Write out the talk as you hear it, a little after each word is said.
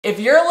If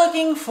you're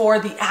looking for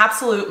the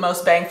absolute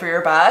most bang for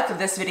your buck,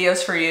 this video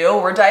is for you.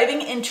 We're diving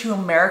into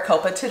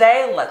Maricopa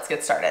today. Let's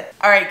get started.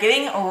 All right,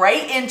 getting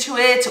right into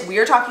it. We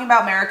are talking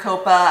about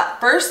Maricopa.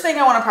 First thing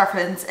I want to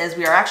preference is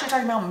we are actually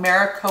talking about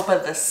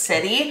Maricopa, the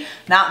city,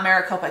 not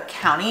Maricopa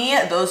County.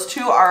 Those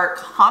two are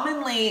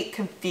commonly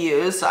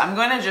confused. So I'm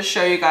going to just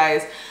show you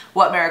guys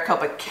what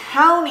Maricopa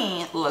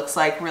County looks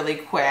like really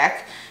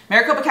quick.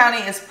 Maricopa County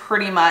is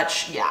pretty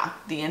much, yeah,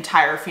 the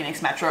entire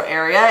Phoenix metro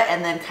area,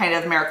 and then kind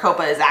of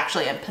Maricopa is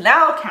actually in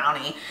Pinal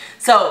County.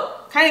 So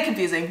kind of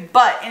confusing,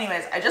 but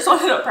anyways, I just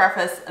wanted to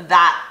preface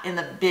that in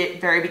the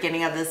very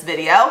beginning of this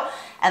video.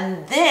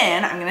 And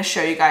then I'm gonna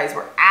show you guys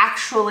where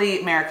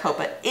actually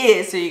Maricopa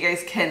is so you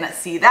guys can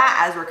see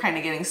that as we're kind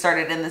of getting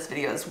started in this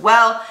video as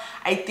well.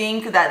 I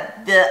think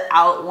that the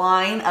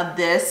outline of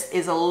this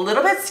is a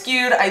little bit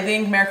skewed. I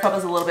think Maricopa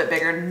is a little bit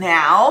bigger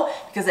now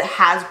because it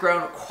has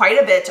grown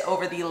quite a bit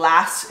over the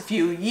last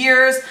few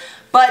years,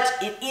 but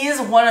it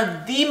is one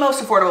of the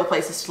most affordable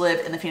places to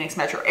live in the Phoenix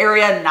metro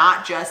area,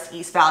 not just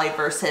East Valley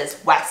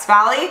versus West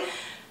Valley.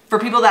 For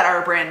people that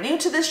are brand new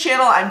to this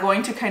channel, I'm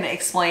going to kind of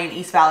explain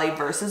East Valley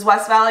versus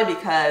West Valley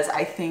because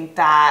I think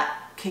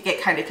that can get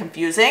kind of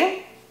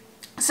confusing.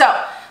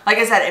 So, like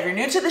I said, if you're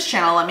new to this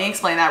channel, let me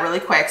explain that really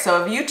quick.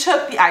 So if you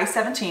took the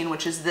I-17,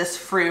 which is this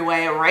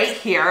freeway right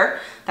here,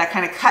 that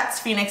kind of cuts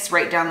Phoenix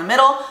right down the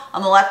middle.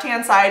 On the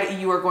left-hand side,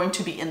 you are going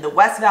to be in the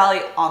West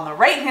Valley. On the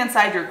right-hand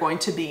side, you're going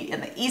to be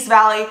in the East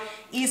Valley.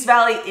 East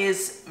Valley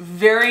is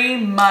very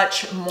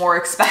much more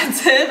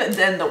expensive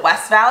than the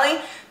West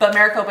Valley, but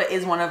Maricopa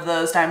is one of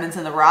those diamonds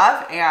in the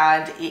rough,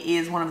 and it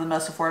is one of the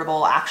most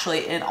affordable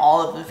actually in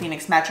all of the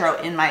Phoenix metro,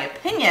 in my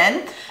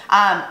opinion,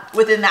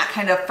 within that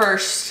kind of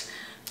first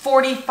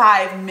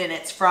 45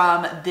 minutes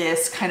from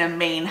this kind of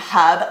main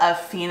hub of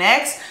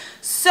Phoenix.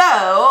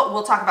 So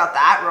we'll talk about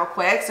that real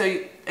quick. So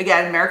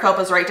again, Maricopa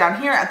is right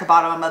down here at the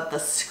bottom of the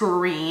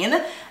screen.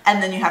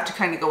 And then you have to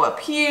kind of go up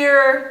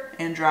here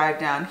and drive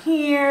down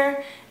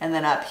here and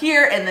then up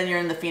here. And then you're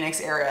in the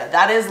Phoenix area.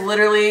 That is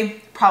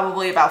literally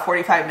probably about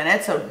 45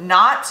 minutes. So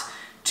not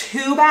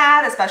too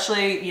bad,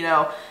 especially, you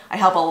know, I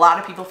help a lot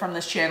of people from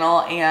this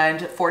channel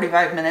and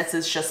 45 minutes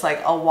is just like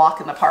a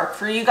walk in the park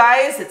for you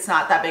guys. It's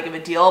not that big of a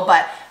deal,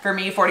 but for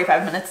me,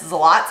 45 minutes is a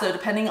lot. So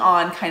depending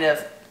on kind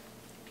of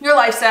your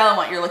lifestyle and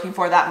what you're looking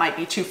for, that might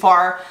be too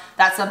far.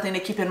 That's something to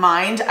keep in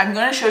mind. I'm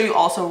going to show you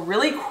also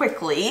really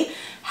quickly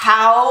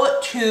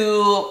how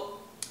to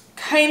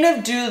kind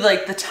of do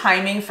like the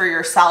timing for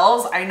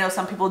yourselves. I know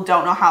some people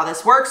don't know how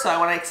this works, so I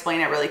want to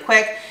explain it really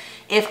quick.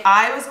 If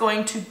I was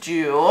going to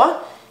do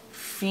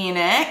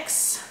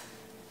Phoenix,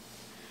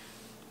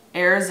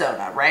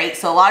 Arizona, right?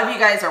 So a lot of you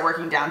guys are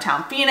working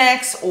downtown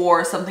Phoenix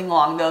or something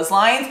along those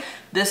lines.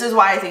 This is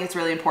why I think it's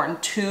really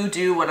important to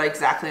do what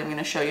exactly I'm going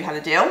to show you how to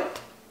do,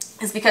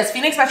 is because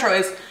Phoenix Metro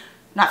is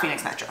not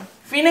Phoenix Metro.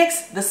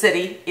 Phoenix, the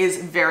city,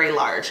 is very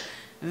large.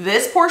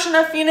 This portion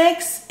of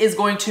Phoenix is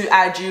going to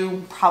add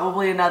you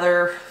probably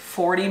another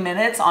 40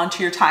 minutes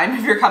onto your time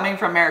if you're coming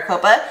from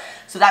Maricopa.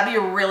 So that'd be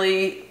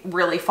really,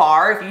 really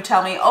far. If you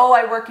tell me, oh,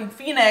 I work in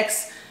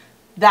Phoenix,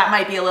 that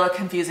might be a little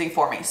confusing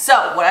for me. So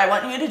what I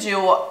want you to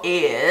do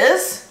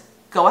is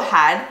go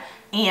ahead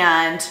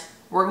and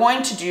we're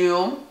going to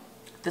do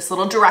this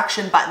little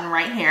direction button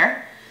right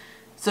here.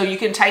 So you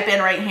can type in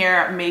right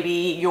here,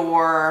 maybe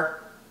your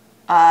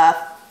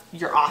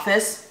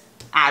office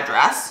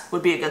address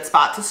would be a good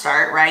spot to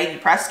start, right? You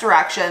press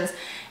directions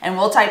and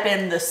we'll type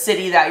in the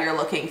city that you're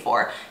looking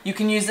for. You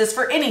can use this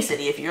for any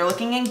city. If you're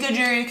looking in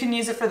Goodyear, you can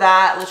use it for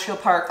that.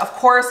 Litchfield Park. Of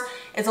course,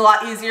 it's a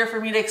lot easier for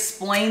me to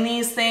explain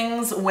these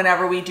things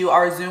whenever we do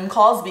our Zoom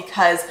calls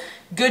because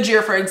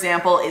Goodyear, for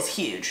example, is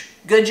huge.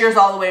 Goodyear's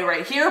all the way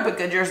right here, but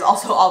Goodyear's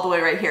also all the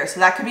way right here. So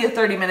that could be a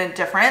 30-minute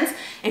difference.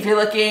 If you're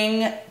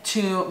looking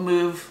to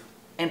move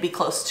and be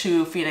close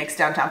to Phoenix,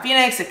 downtown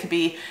Phoenix, it could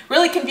be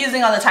really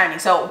confusing on the timing.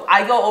 So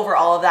I go over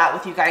all of that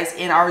with you guys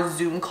in our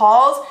Zoom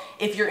calls.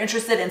 If you're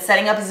interested in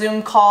setting up a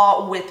Zoom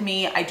call with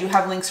me, I do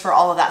have links for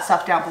all of that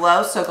stuff down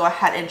below. So go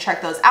ahead and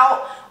check those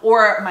out,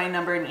 or my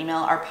number and email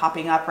are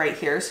popping up right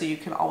here. So you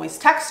can always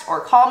text or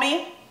call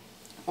me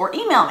or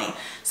email me.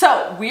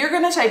 So we're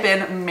gonna type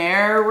in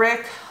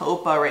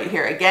Maricopa right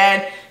here.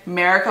 Again,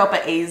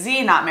 Maricopa AZ,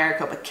 not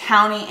Maricopa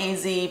County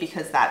AZ,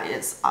 because that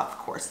is, of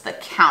course, the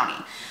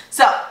county.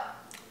 So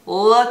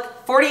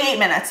look, 48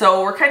 minutes.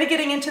 So we're kind of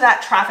getting into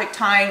that traffic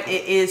time.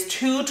 It is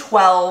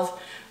 2:12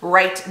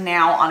 right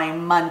now on a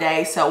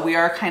Monday. So we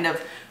are kind of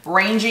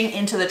ranging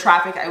into the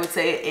traffic. I would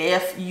say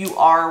if you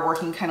are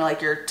working kind of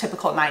like your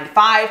typical 9 to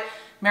 5,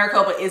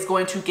 Maricopa is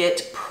going to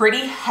get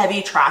pretty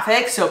heavy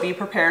traffic. So be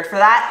prepared for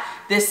that.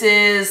 This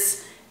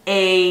is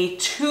a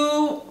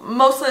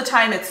most of the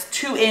time it's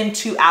 2 in,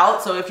 2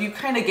 out. So if you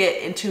kind of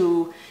get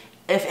into,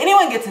 if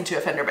anyone gets into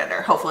a fender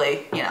bender,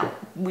 hopefully, you know,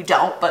 we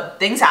don't, but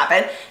things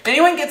happen. If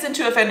anyone gets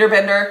into a fender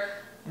bender,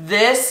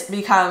 this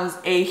becomes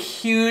a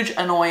huge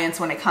annoyance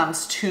when it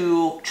comes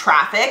to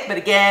traffic. But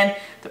again,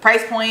 the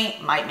price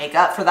point might make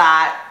up for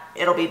that.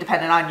 It'll be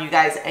dependent on you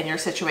guys and your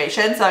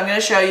situation. So I'm going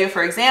to show you,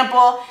 for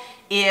example,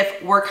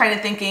 if we're kind of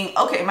thinking,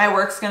 okay, my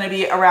work's gonna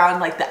be around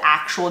like the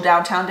actual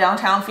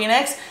downtown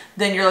Phoenix,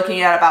 then you're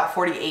looking at about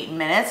 48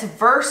 minutes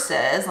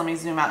versus, let me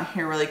zoom out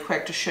here really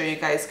quick to show you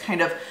guys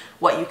kind of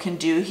what you can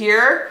do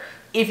here.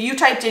 If you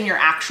typed in your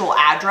actual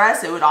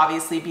address, it would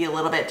obviously be a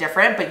little bit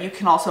different, but you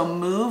can also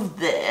move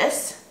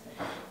this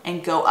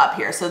and go up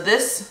here. So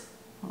this,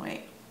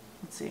 wait,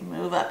 let's see,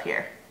 move up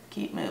here,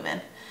 keep moving.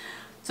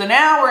 So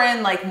now we're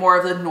in like more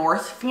of the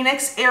North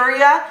Phoenix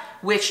area,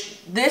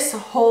 which this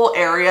whole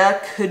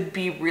area could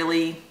be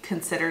really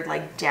considered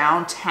like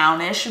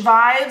downtown-ish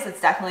vibes. It's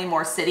definitely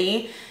more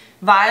city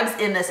vibes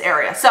in this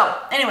area. So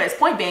anyways,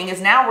 point being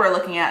is now we're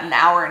looking at an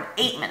hour and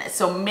 8 minutes.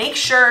 So make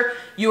sure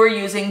you are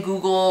using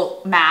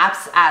Google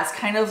Maps as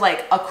kind of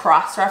like a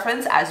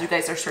cross-reference as you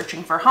guys are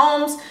searching for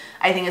homes.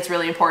 I think it's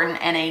really important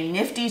and a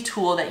nifty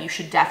tool that you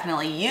should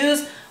definitely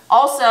use.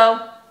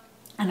 Also,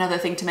 another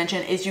thing to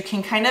mention is you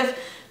can kind of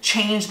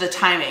change the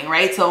timing,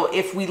 right? So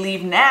if we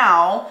leave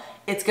now,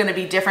 it's gonna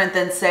be different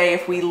than say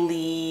if we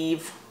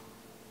leave,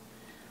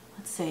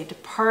 let's say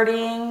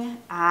departing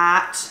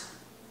at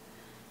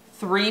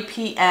 3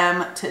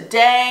 p.m.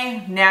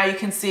 today. Now you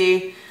can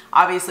see,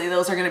 obviously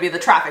those are gonna be the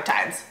traffic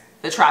times.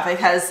 The traffic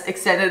has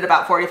extended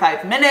about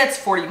 45 minutes,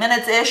 40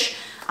 minutes-ish.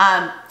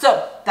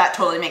 So that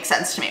totally makes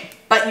sense to me.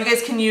 But you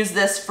guys can use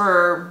this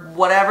for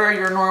whatever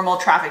your normal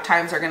traffic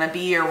times are gonna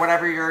be or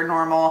whatever your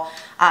normal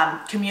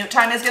commute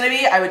time is gonna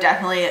be. I would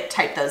definitely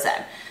type those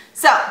in.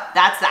 So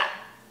that's that.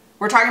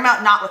 We're talking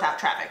about not without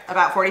traffic,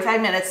 about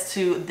 45 minutes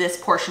to this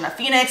portion of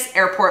Phoenix.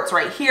 Airport's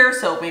right here,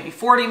 so maybe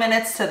 40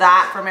 minutes to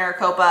that from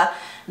Maricopa.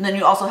 And then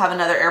you also have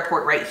another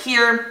airport right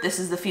here. This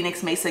is the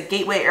Phoenix Mesa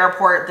Gateway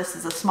Airport. This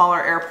is a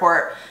smaller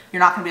airport.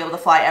 You're not gonna be able to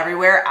fly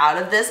everywhere out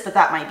of this, but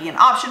that might be an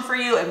option for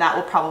you, and that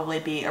will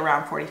probably be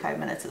around 45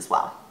 minutes as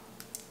well.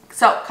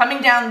 So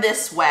coming down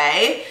this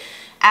way,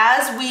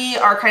 as we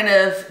are kind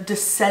of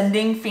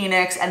descending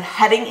Phoenix and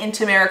heading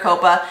into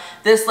Maricopa,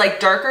 this like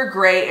darker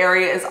gray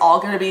area is all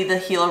gonna be the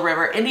Gila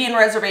River Indian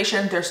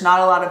Reservation. There's not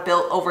a lot of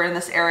built over in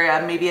this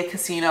area, maybe a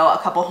casino, a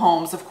couple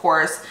homes, of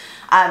course,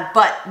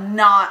 but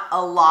not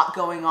a lot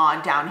going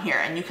on down here.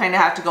 And you kind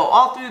of have to go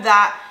all through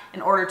that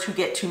in order to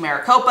get to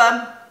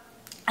Maricopa.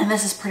 And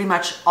this is pretty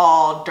much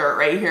all dirt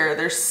right here.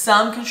 There's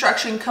some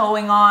construction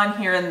going on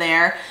here and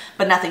there,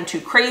 but nothing too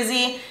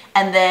crazy.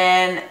 And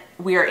then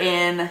we're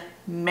in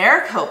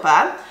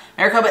Maricopa.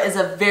 Maricopa is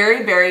a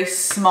very, very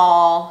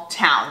small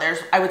town. There's,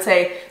 I would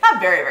say,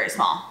 not very, very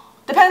small.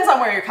 Depends on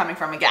where you're coming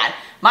from again.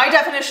 My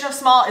definition of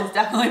small is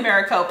definitely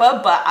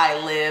Maricopa, but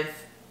I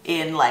live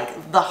in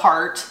like the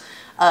heart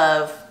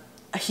of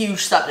a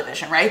huge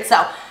subdivision, right?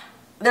 So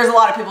there's a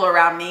lot of people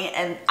around me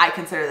and I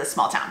consider this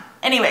small town.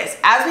 Anyways,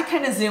 as we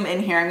kind of zoom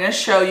in here, I'm gonna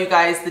show you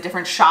guys the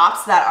different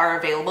shops that are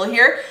available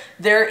here.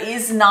 There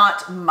is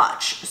not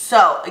much.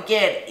 So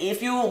again,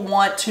 if you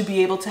want to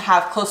be able to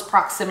have close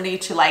proximity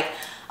to like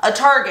a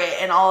Target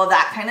and all of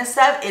that kind of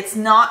stuff, it's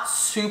not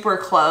super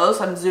close.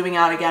 I'm zooming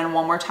out again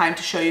one more time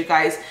to show you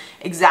guys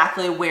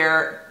exactly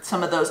where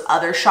some of those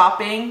other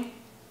shopping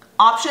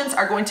options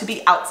are going to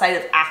be outside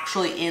of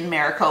actually in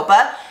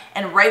Maricopa.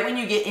 And right when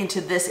you get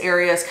into this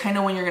area is kind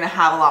of when you're gonna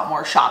have a lot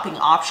more shopping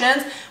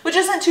options, which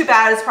isn't too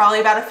bad. It's probably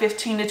about a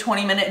 15 to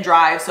 20 minute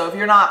drive. So if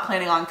you're not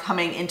planning on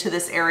coming into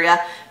this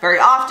area very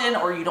often,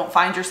 or you don't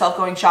find yourself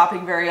going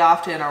shopping very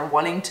often, or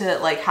wanting to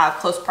like have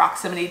close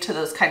proximity to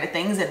those kind of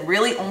things and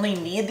really only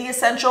need the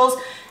essentials,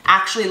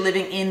 actually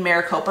living in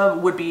Maricopa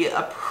would be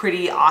a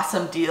pretty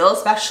awesome deal,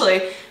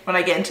 especially when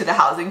I get into the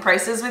housing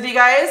prices with you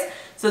guys.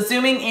 So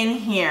zooming in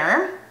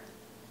here,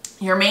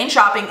 your main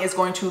shopping is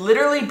going to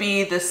literally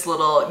be this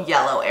little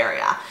yellow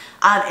area.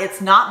 It's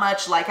not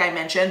much, like I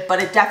mentioned,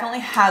 but it definitely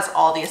has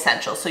all the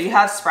essentials. So you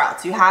have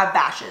Sprouts, you have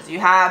Bashes,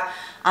 you have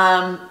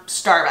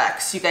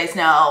Starbucks. You guys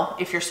know,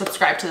 if you're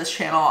subscribed to this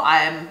channel,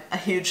 I'm a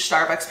huge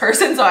Starbucks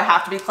person, so I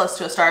have to be close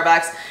to a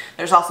Starbucks.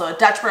 There's also a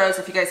Dutch Bros,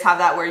 if you guys have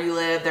that where you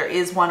live. There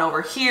is one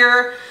over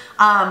here,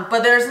 but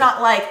there's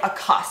not like a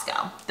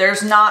Costco.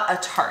 There's not a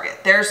Target.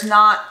 There's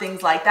not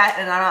things like that,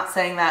 and I'm not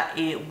saying that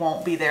it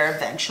won't be there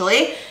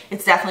eventually.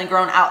 It's definitely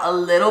grown out a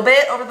little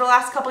bit over the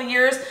last couple of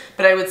years,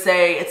 but I would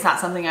say it's not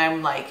something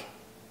I'm like,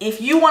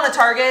 if you want a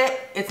Target,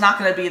 it's not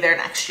gonna be there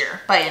next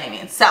year by any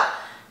means. So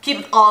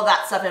keep all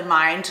that stuff in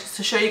mind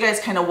to show you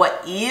guys kind of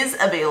what is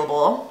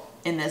available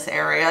in this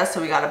area. So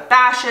we got a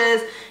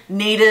Bashes,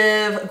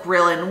 Native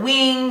Grill and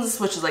Wings,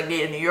 which is like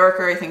Native New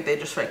Yorker. I think they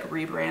just like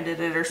rebranded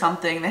it or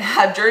something. They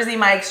have Jersey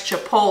Mike's,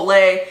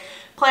 Chipotle,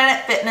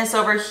 Planet Fitness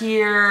over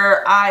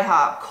here,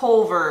 IHOP,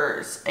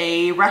 Culver's,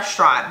 a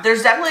restaurant.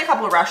 There's definitely a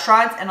couple of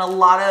restaurants and a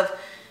lot of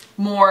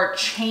more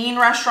chain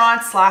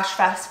restaurants slash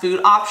fast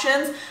food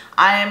options.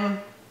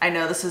 I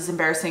know this is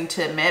embarrassing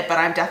to admit, but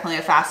I'm definitely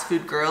a fast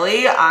food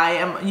girly. I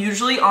am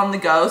usually on the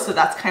go, so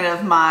that's kind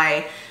of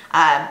my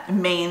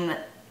main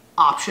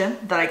option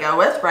that I go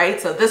with, right?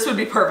 So this would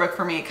be perfect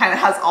for me. It kind of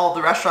has all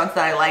the restaurants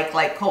that I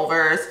like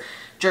Culver's,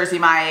 Jersey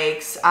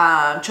Mike's,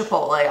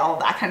 Chipotle, all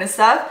that kind of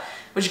stuff,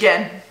 which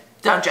again,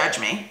 Don't judge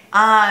me.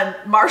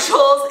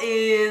 Marshall's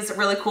is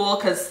really cool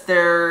because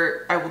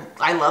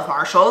I love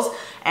Marshall's,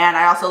 and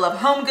I also love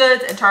Home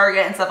Goods and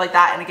Target and stuff like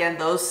that. And again,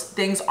 those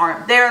things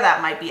aren't there.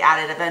 That might be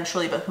added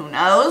eventually, but who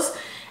knows?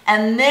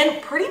 And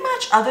then pretty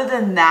much other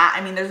than that,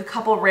 I mean, there's a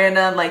couple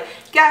random like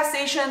gas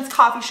stations,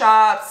 coffee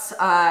shops,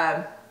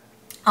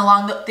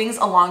 things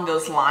along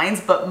those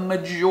lines, but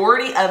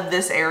majority of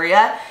this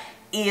area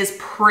is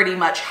pretty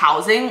much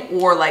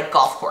housing or like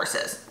golf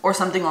courses or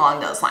something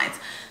along those lines.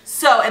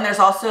 So, and there's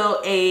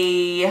also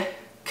a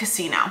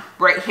casino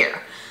right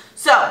here.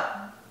 So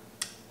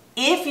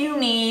if you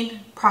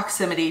need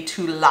proximity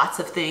to lots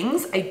of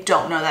things, I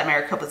don't know that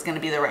Maricopa is going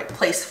to be the right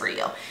place for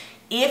you.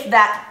 If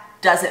that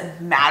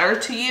doesn't matter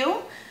to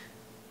you,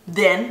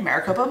 then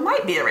Maricopa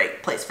might be the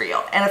right place for you.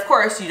 And of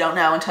course, you don't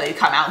know until you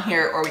come out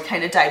here or we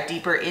kind of dive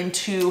deeper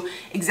into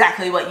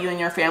exactly what you and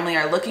your family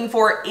are looking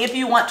for. If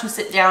you want to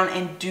sit down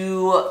and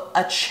do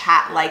a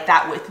chat like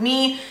that with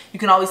me, you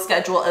can always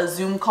schedule a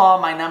Zoom call.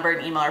 My number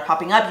and email are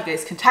popping up. You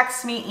guys can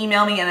text me,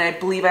 email me, and I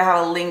believe I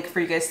have a link for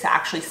you guys to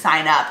actually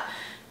sign up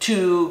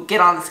to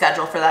get on the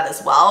schedule for that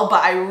as well.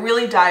 But I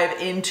really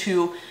dive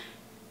into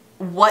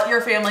what your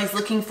family's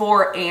looking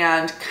for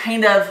and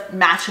kind of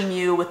matching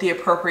you with the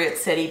appropriate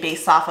city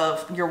based off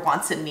of your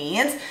wants and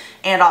needs,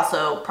 and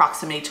also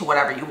proximity to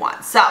whatever you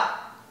want. So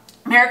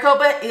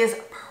Maricopa is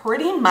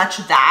pretty much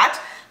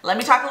that. Let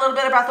me talk a little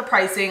bit about the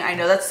pricing. I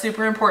know that's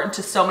super important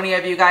to so many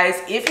of you guys.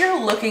 If you're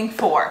looking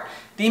for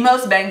the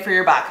most bang for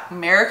your buck,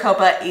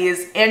 Maricopa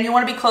is, and you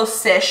want to be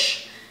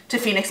close-ish to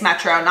Phoenix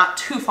Metro, not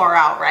too far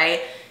out,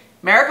 right?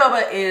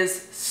 Maricopa is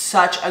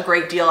such a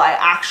great deal. I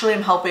actually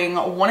am helping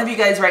one of you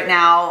guys right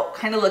now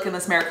kind of look in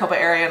this Maricopa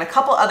area and a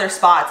couple other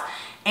spots,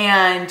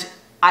 and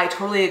I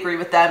totally agree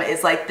with them.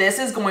 Is like, this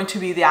is going to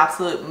be the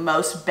absolute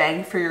most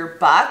bang for your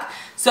buck.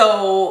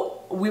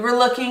 So we were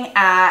looking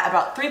at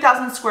about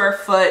 3,000 square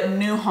foot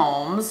new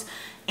homes,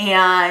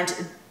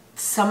 and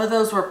some of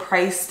those were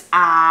priced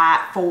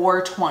at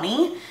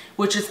 $420,000,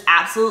 which is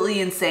absolutely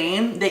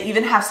insane. They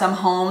even have some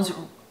homes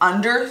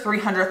under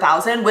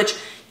 $300,000, which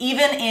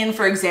even in,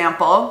 for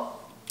example,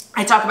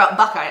 I talk about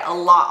Buckeye a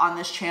lot on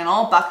this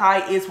channel.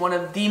 Buckeye is one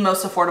of the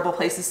most affordable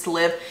places to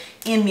live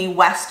in the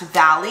West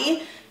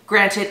Valley.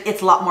 Granted,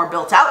 it's a lot more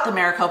built out than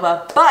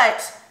Maricopa,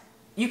 but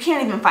you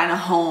can't even find a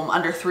home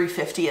under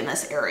 $350,000 in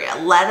this area,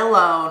 let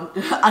alone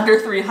under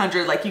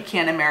 $300,000 like you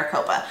can in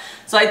Maricopa.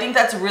 So I think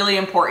that's really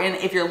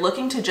important if you're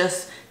looking to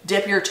just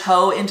dip your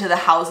toe into the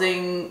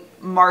housing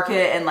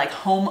market and like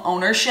home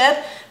ownership.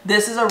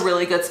 This is a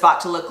really good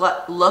spot to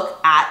look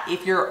at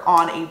if you're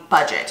on a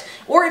budget,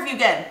 or if you,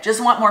 again,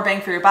 just want more bang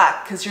for your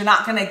buck, because you're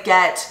not going to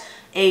get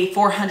a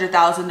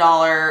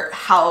 $400,000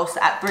 house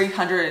at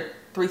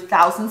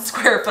 3,000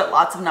 square foot,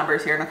 lots of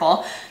numbers here,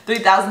 Nicole,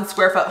 3,000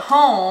 square foot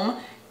home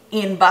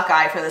in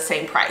Buckeye for the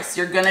same price.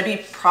 You're going to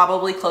be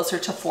probably closer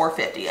to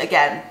 $450,000.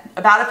 Again,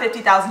 about a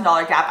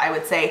 $50,000 gap, I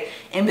would say,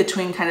 in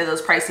between kind of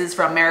those prices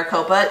from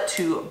Maricopa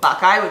to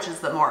Buckeye, which is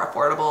the more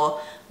affordable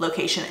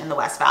location in the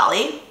West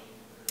Valley.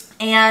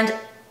 And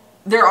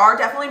there are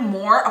definitely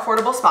more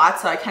affordable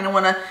spots, so I kind of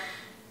want to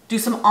do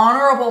some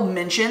honorable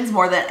mentions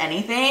more than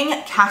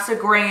anything. Casa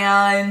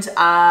Grande,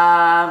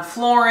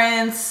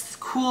 Florence,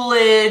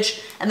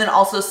 Coolidge, and then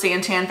also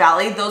Santan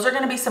Valley. Those are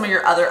going to be some of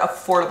your other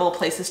affordable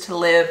places to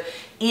live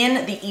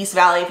in the East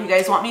Valley. If you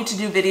guys want me to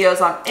do videos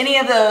on any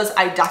of those,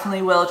 I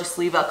definitely will. Just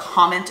leave a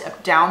comment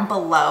down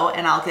below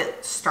and I'll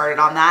get started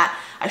on that.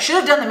 I should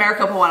have done the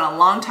Maricopa one a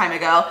long time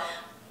ago.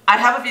 I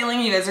have a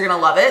feeling you guys are going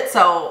to love it,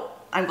 so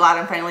I'm glad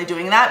I'm finally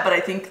doing that. But I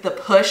think the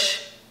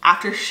push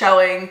after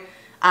showing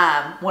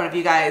one of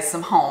you guys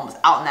some homes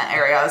out in that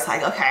area, I was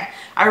like, okay,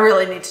 I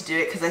really need to do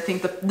it, because I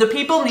think the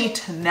people need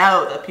to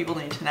know. The people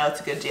need to know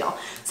it's a good deal.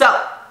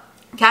 So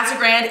Casa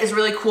Grande is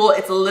really cool.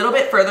 It's a little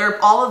bit further.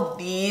 All of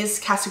these,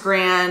 Casa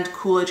Grande,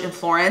 Coolidge, and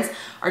Florence,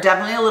 are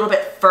definitely a little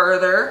bit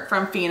further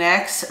from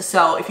Phoenix.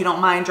 So if you don't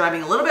mind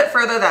driving a little bit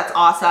further, that's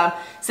awesome.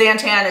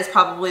 Santan is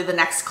probably the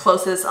next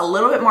closest, a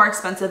little bit more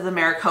expensive than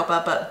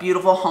Maricopa, but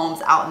beautiful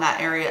homes out in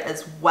that area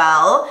as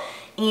well.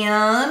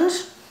 And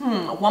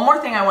one more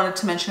thing I wanted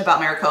to mention about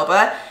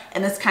Maricopa,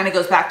 and this kind of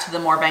goes back to the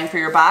more bang for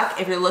your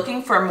buck. If you're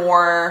looking for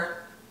more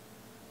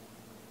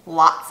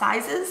lot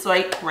sizes,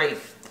 right,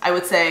 I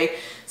would say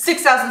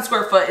 6,000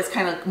 square foot is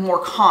kind of more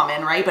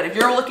common, right? But if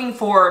you're looking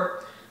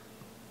for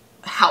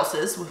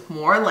houses with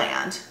more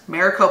land,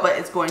 Maricopa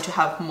is going to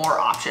have more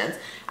options.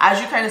 As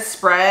you kind of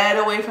spread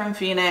away from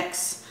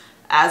Phoenix,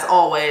 as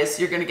always,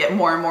 you're going to get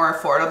more and more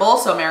affordable.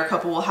 So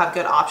Maricopa will have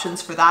good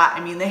options for that.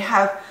 I mean, they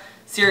have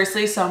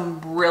seriously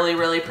some really,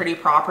 really pretty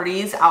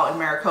properties out in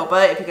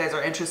Maricopa. If you guys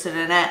are interested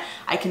in it,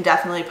 I can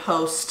definitely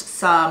post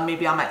some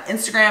maybe on my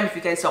Instagram. If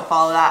you guys don't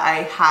follow that,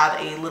 I have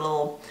a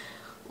little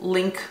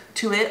link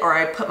to it, or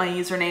I put my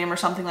username or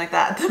something like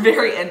that at the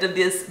very end of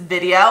this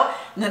video.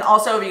 And then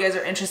also, if you guys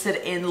are interested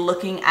in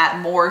looking at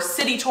more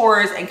city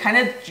tours and kind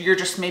of you're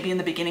just maybe in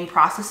the beginning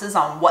processes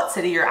on what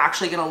city you're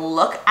actually going to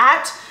look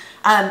at,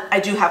 I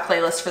do have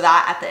playlists for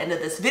that at the end of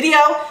this video.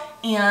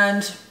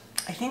 And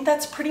I think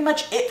that's pretty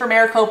much it for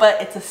Maricopa.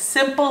 It's a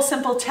simple,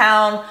 simple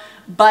town,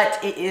 but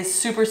it is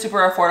super,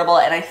 super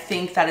affordable, and I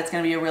think that it's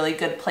gonna be a really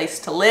good place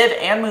to live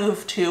and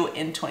move to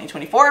in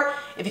 2024.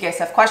 If you guys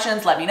have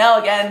questions, let me know.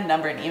 Again,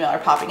 number and email are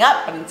popping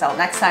up, but until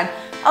next time,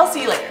 I'll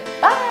see you later.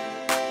 Bye.